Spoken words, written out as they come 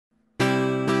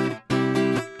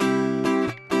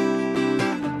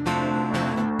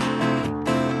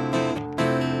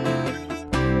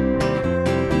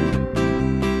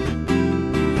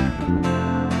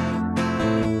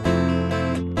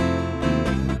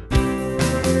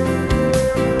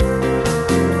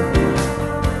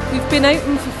been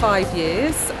open for 5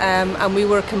 years and we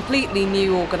were a completely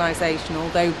new organisation,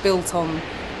 although built on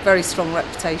very strong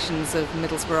reputations of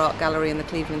Middlesbrough Art Gallery and the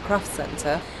Cleveland Crafts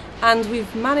Centre. And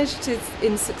we've managed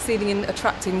in succeeding in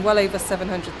attracting well over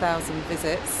 700,000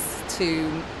 visits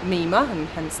to Mima and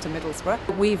hence to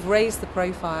Middlesbrough. We've raised the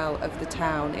profile of the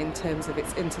town in terms of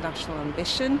its international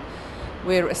ambition.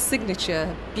 We're a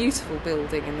signature, beautiful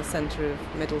building in the centre of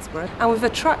Middlesbrough, and we've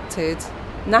attracted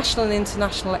national and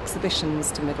international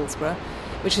exhibitions to Middlesbrough,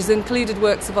 which has included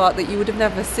works of art that you would have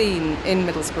never seen in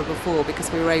Middlesbrough before,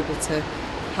 because we were able to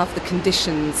have the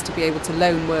conditions to be able to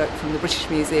loan work from the British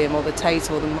Museum or the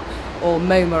Tate or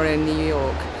MoMA in New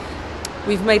York.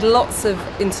 We've made lots of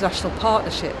international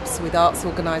partnerships with arts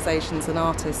organisations and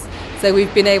artists, so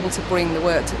we've been able to bring the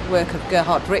work of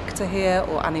Gerhard Richter here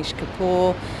or Anish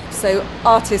Kapoor, so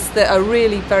artists that are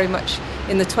really very much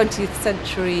in the 20th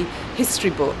century history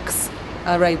books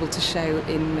are able to show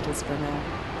in Middlesbrough now.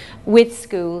 With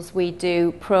schools we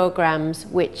do programmes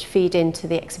which feed into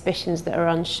the exhibitions that are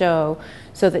on show,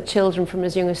 so that children from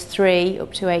as young as 3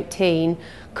 up to 18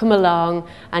 come along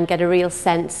and get a real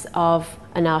sense of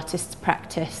an artist's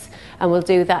practice. And we'll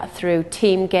do that through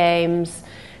team games,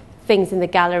 things in the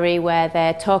gallery where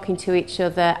they're talking to each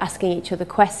other, asking each other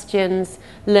questions,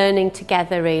 learning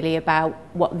together really about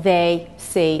what they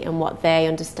see and what they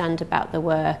understand about the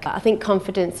work. I think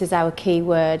confidence is our key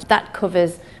word. That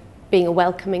covers being a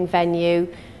welcoming venue,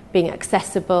 being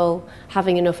accessible,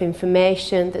 having enough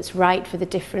information that's right for the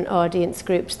different audience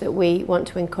groups that we want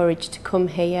to encourage to come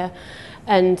here,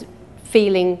 and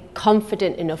feeling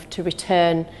confident enough to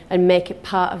return and make it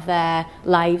part of their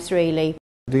lives really.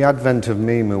 The advent of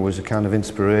Mima was a kind of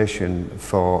inspiration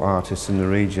for artists in the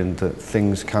region that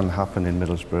things can happen in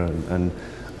Middlesbrough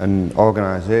and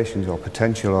organisations or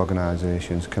potential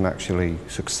organisations can actually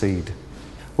succeed.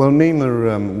 Well, Mima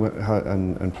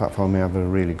and Platform have a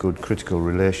really good critical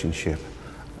relationship.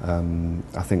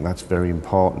 I think that's very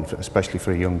important, especially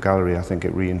for a young gallery. I think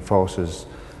it reinforces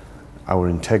our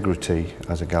integrity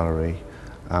as a gallery,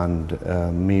 and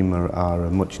Mima are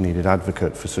a much needed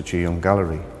advocate for such a young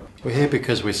gallery. We're here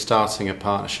because we're starting a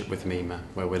partnership with Mima,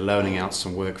 where we're loaning out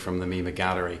some work from the Mima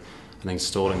Gallery and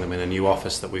installing them in a new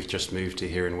office that we've just moved to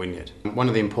here in Wynyard. One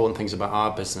of the important things about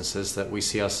our business is that we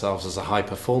see ourselves as a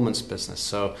high-performance business,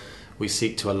 so we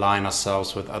seek to align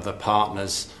ourselves with other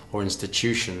partners or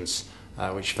institutions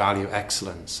which value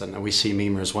excellence, and we see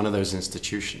Mima as one of those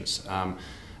institutions.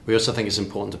 We also think it's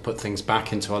important to put things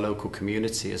back into our local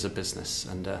community as a business,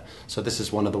 and so this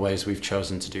is one of the ways we've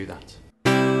chosen to do that.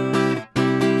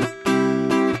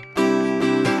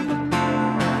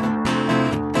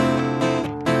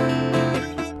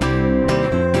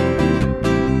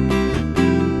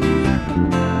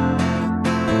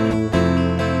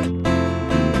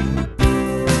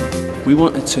 We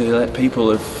wanted to let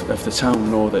people of the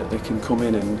town know that they can come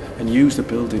in and use the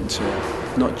building to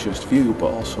not just view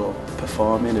but also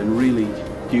perform in and really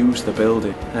use the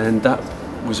building, and that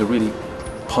was a really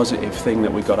positive thing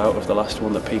that we got out of the last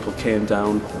one, that people came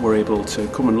down, were able to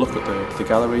come and look at the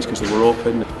galleries because they were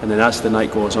open, and then as the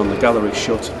night goes on the gallery's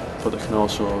shut but they can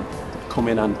also come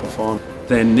in and perform.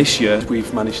 Then this year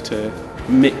we've managed to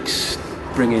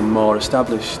bring in more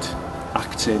established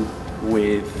acts in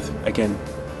with, again,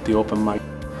 the open mic.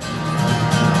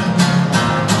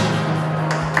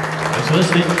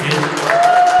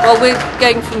 Well, we're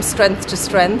going from strength to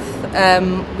strength.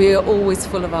 We are always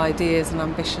full of ideas and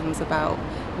ambitions about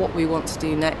what we want to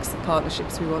do next, the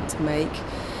partnerships we want to make.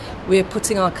 We're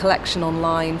putting our collection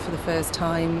online for the first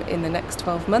time in the next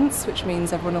 12 months, which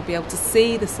means everyone will be able to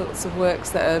see the sorts of works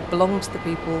that belong to the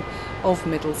people of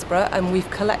Middlesbrough, and we've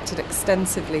collected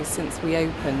extensively since we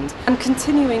opened. And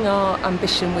continuing our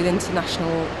ambition with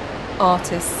international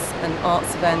artists and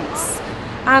arts events,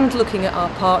 and looking at our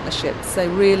partnerships, so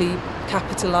really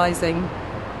capitalising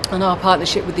on our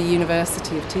partnership with the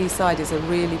University of Teesside is a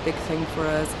really big thing for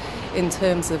us in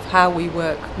terms of how we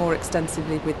work more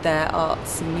extensively with their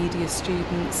arts and media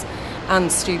students and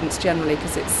students generally,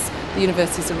 because the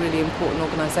university is a really important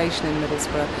organisation in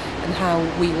Middlesbrough, and how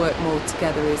we work more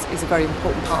together is a very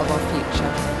important part of our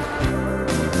future.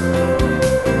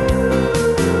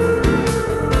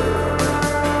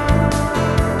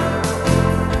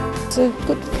 It's a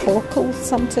good focal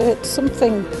scent to it,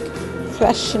 something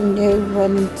fresh and new,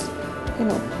 and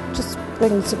just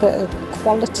brings a bit of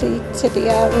quality to the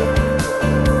area.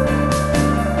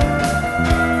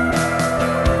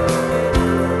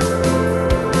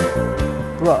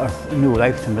 Brought a new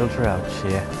life to Middlesbrough, I would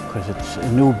say, because it's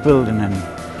a new building and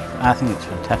I think it's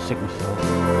fantastic myself.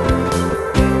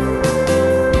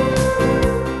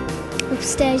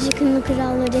 Upstairs you can look at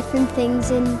all the different things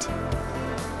and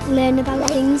learn about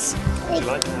things. Do you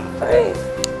like that?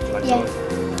 Do you like Yeah. toys?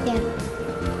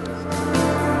 Yeah.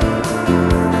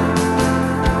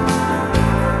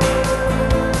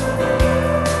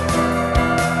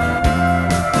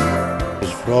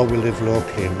 For all we live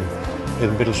locally in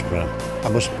Middlesbrough, I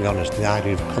must be honest, the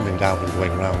idea of coming down and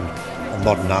going round a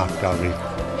modern art gallery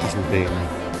hasn't been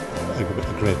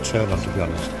a great turn on, to be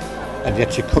honest. And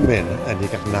yet you come in and you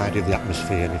get an idea of the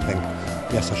atmosphere and you think,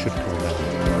 yes, I should come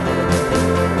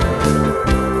down.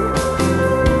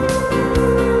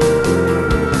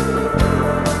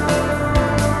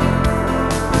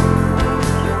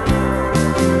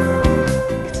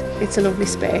 It's a lovely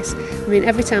space. I mean,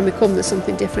 every time we come there's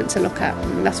something different to look at,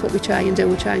 and that's what we try and do.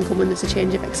 We try and come when there's a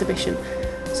change of exhibition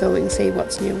so we can see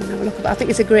what's new and have a look. But I think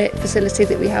it's a great facility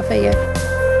that we have here.